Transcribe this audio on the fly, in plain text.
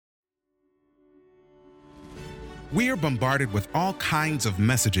We are bombarded with all kinds of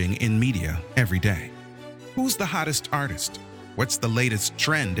messaging in media every day. Who's the hottest artist? What's the latest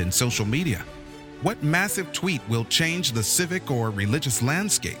trend in social media? What massive tweet will change the civic or religious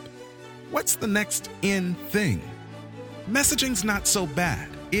landscape? What's the next in thing? Messaging's not so bad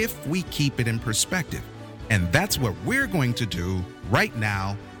if we keep it in perspective. And that's what we're going to do right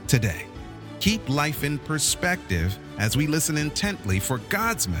now, today. Keep life in perspective as we listen intently for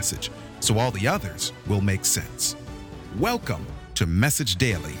God's message, so all the others will make sense. Welcome to Message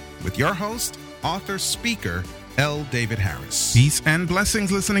Daily with your host, author, speaker, L. David Harris. Peace and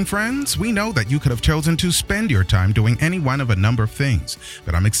blessings, listening friends. We know that you could have chosen to spend your time doing any one of a number of things,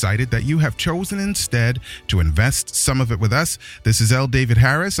 but I'm excited that you have chosen instead to invest some of it with us. This is L. David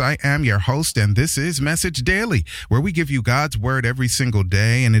Harris. I am your host, and this is Message Daily, where we give you God's Word every single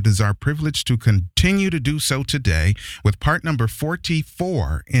day, and it is our privilege to continue to do so today with part number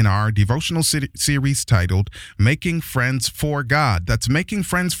 44 in our devotional series titled Making Friends for God. That's Making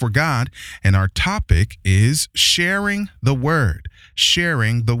Friends for God, and our topic is sharing the word.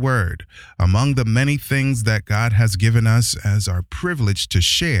 Sharing the word. Among the many things that God has given us as our privilege to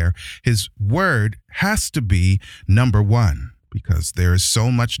share, His word has to be number one, because there is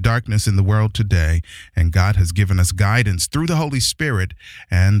so much darkness in the world today, and God has given us guidance through the Holy Spirit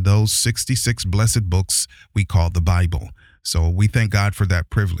and those 66 blessed books we call the Bible. So we thank God for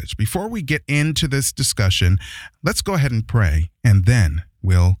that privilege. Before we get into this discussion, let's go ahead and pray, and then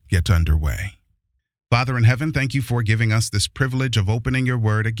we'll get underway. Father in heaven, thank you for giving us this privilege of opening your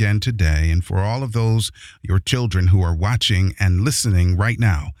word again today, and for all of those, your children who are watching and listening right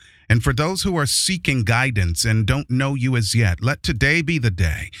now. And for those who are seeking guidance and don't know you as yet, let today be the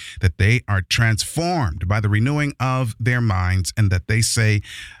day that they are transformed by the renewing of their minds, and that they say,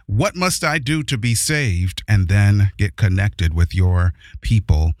 what must I do to be saved? And then get connected with your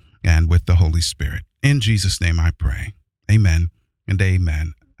people and with the Holy Spirit. In Jesus' name I pray. Amen and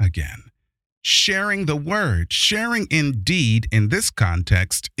amen again. Sharing the word. Sharing indeed in this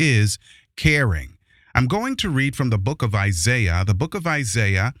context is caring. I'm going to read from the book of Isaiah,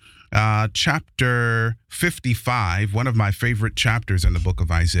 chapter 55, one of my favorite chapters in the book of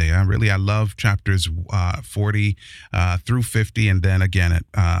Isaiah. Really, I love chapters 40 through 50, and then again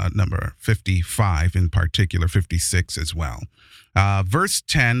at number 55 in particular, 56 as well. Verse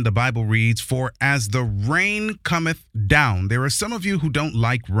 10, the Bible reads, "For as the rain cometh down," there are some of you who don't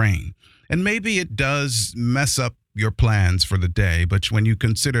like rain. And maybe it does mess up your plans for the day, but when you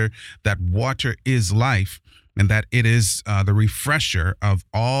consider that water is life and that it is the refresher of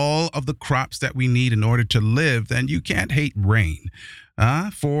all of the crops that we need in order to live, then you can't hate rain.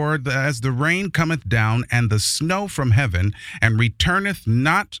 As the rain cometh down and the snow from heaven, and returneth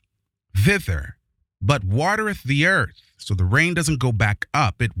not thither, but watereth the earth. So the rain doesn't go back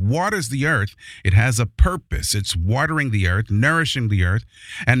up. It waters the earth. It has a purpose. It's watering the earth, nourishing the earth,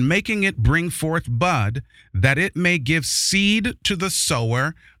 and making it bring forth bud, that it may give seed to the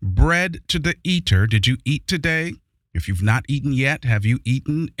sower, bread to the eater. Did you eat today? If you've not eaten yet, have you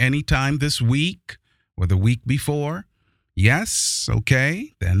eaten any time this week or the week before? Yes,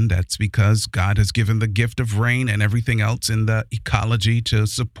 okay, then that's because God has given the gift of rain and everything else in the ecology to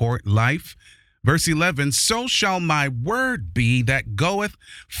support life. Verse 11, "So shall my word be that goeth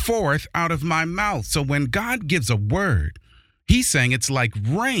forth out of my mouth." So when God gives a word, he's saying it's like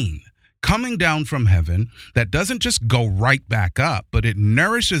rain coming down from heaven that doesn't just go right back up, but it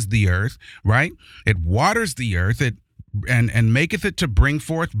nourishes the earth, right? It waters the earth, and maketh it to bring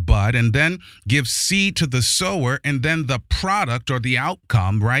forth bud, and then gives seed to the sower, and then the product or the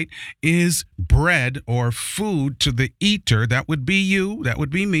outcome, right, is bread or food to the eater. That would be you, that would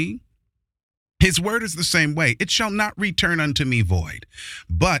be me. His word is the same way. "It shall not return unto me void,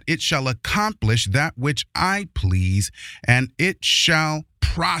 but it shall accomplish that which I please, and it shall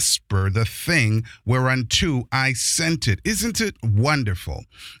prosper the thing whereunto I sent it." Isn't it wonderful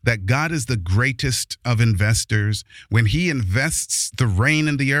that God is the greatest of investors? When he invests the rain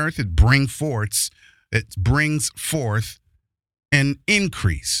in the earth, it brings forth an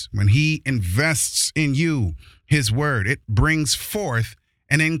increase. When he invests in you, his word, it brings forth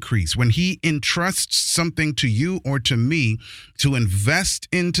an increase. When he entrusts something to you or to me to invest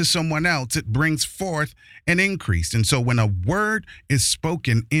into someone else, it brings forth an increase. And so when a word is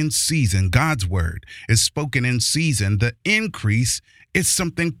spoken in season, God's word is spoken in season, the increase is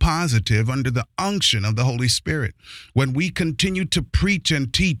something positive under the unction of the Holy Spirit. When we continue to preach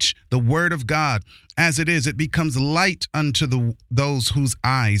and teach the word of God as it is, it becomes light unto those whose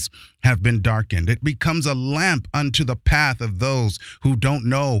eyes have been darkened. It becomes a lamp unto the path of those who don't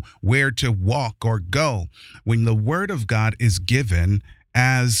know where to walk or go. When the word of God is given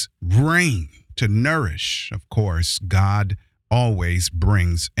as rain to nourish, of course, God always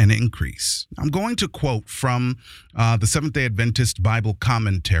brings an increase. I'm going to quote from the Seventh-day Adventist Bible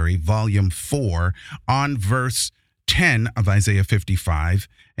Commentary, Volume 4, on verse 10 of Isaiah 55,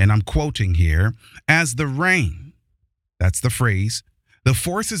 and I'm quoting here, "As the rain," that's the phrase, "the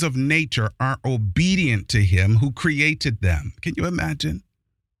forces of nature are obedient to him who created them." Can you imagine?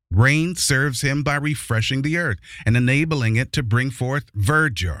 Rain serves him by refreshing the earth and enabling it to bring forth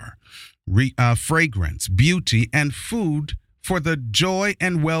verdure, fragrance, beauty, and food for the joy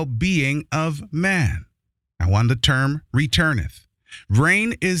and well-being of man. Now on the term returneth.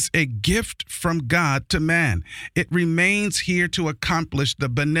 Rain is a gift from God to man. It remains here to accomplish the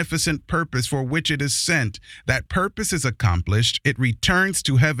beneficent purpose for which it is sent. That purpose is accomplished. It returns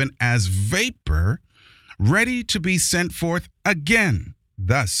to heaven as vapor, ready to be sent forth again.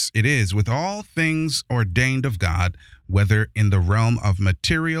 Thus it is with all things ordained of God, whether in the realm of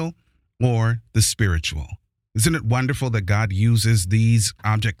material or the spiritual. Isn't it wonderful that God uses these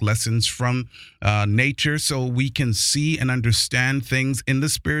object lessons from nature so we can see and understand things in the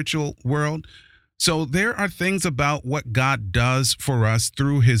spiritual world? So there are things about what God does for us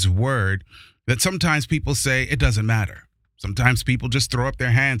through his word that sometimes people say it doesn't matter. Sometimes people just throw up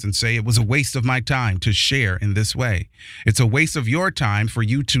their hands and say it was a waste of my time to share in this way. It's a waste of your time for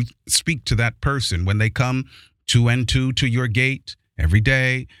you to speak to that person when they come two and two to your gate. Every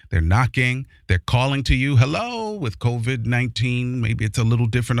day, they're knocking, they're calling to you. Hello, with COVID-19, maybe it's a little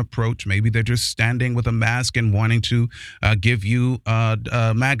different approach. Maybe they're just standing with a mask and wanting to give you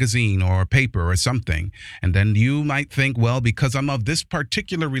a magazine or a paper or something. And then you might think, well, because I'm of this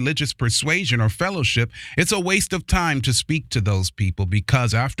particular religious persuasion or fellowship, it's a waste of time to speak to those people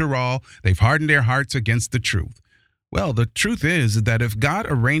because, after all, they've hardened their hearts against the truth. Well, the truth is that if God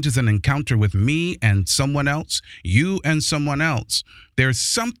arranges an encounter with me and someone else, you and someone else, there's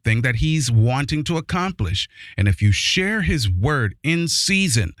something that he's wanting to accomplish. And if you share his word in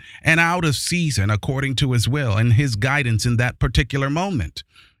season and out of season according to his will and his guidance in that particular moment,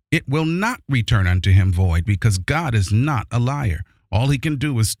 it will not return unto him void because God is not a liar. All he can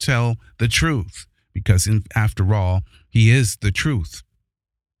do is tell the truth because after all, he is the truth.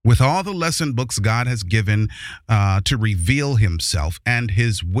 With all the lesson books God has given to reveal himself and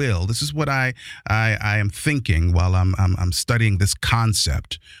his will, this is what I am thinking while I'm studying this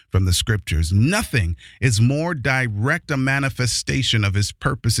concept from the scriptures. Nothing is more direct a manifestation of his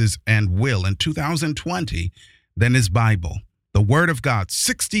purposes and will in 2020 than his Bible, the Word of God.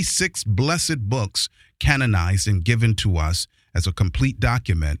 66 blessed books canonized and given to us as a complete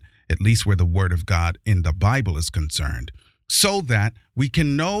document, at least where the Word of God in the Bible is concerned, so that we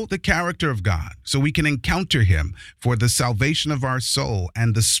can know the character of God, so we can encounter him for the salvation of our soul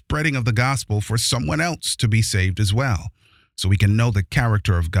and the spreading of the gospel for someone else to be saved as well. So we can know the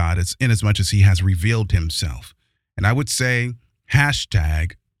character of God as inasmuch as he has revealed himself. And I would say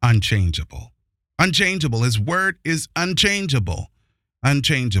hashtag unchangeable. Unchangeable. His word is unchangeable.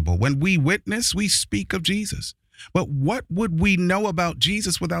 Unchangeable. When we witness, we speak of Jesus. But what would we know about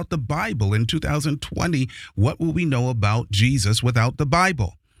Jesus without the Bible in 2020? What will we know about Jesus without the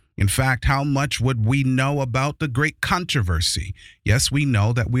Bible? In fact, how much would we know about the great controversy? Yes, we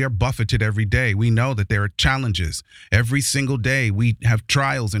know that we are buffeted every day. We know that there are challenges. Every single day we have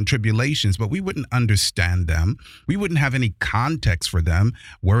trials and tribulations, but we wouldn't understand them. We wouldn't have any context for them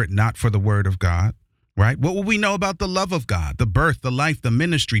were it not for the word of God. Right? What will we know about the love of God, the birth, the life, the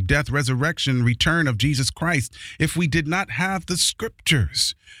ministry, death, resurrection, return of Jesus Christ if we did not have the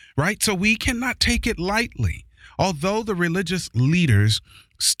scriptures? Right? So we cannot take it lightly. Although the religious leaders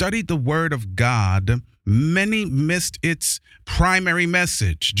studied the word of God, many missed its primary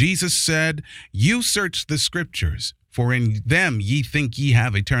message. Jesus said, "You search the scriptures, for in them ye think ye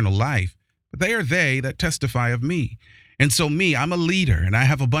have eternal life. But they are they that testify of me." And so I'm a leader, and I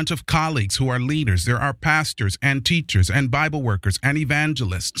have a bunch of colleagues who are leaders. There are pastors and teachers and Bible workers and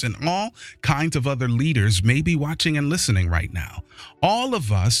evangelists and all kinds of other leaders maybe watching and listening right now. All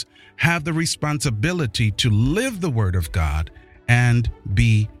of us have the responsibility to live the word of God and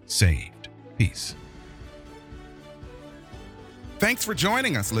be saved. Peace. Thanks for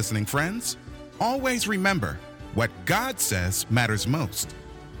joining us, listening friends. Always remember, what God says matters most.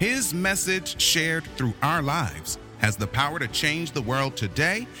 His message shared through our lives has the power to change the world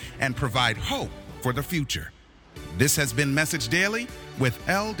today and provide hope for the future. This has been Message Daily with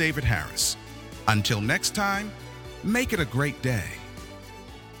L. David Harris. Until next time, make it a great day.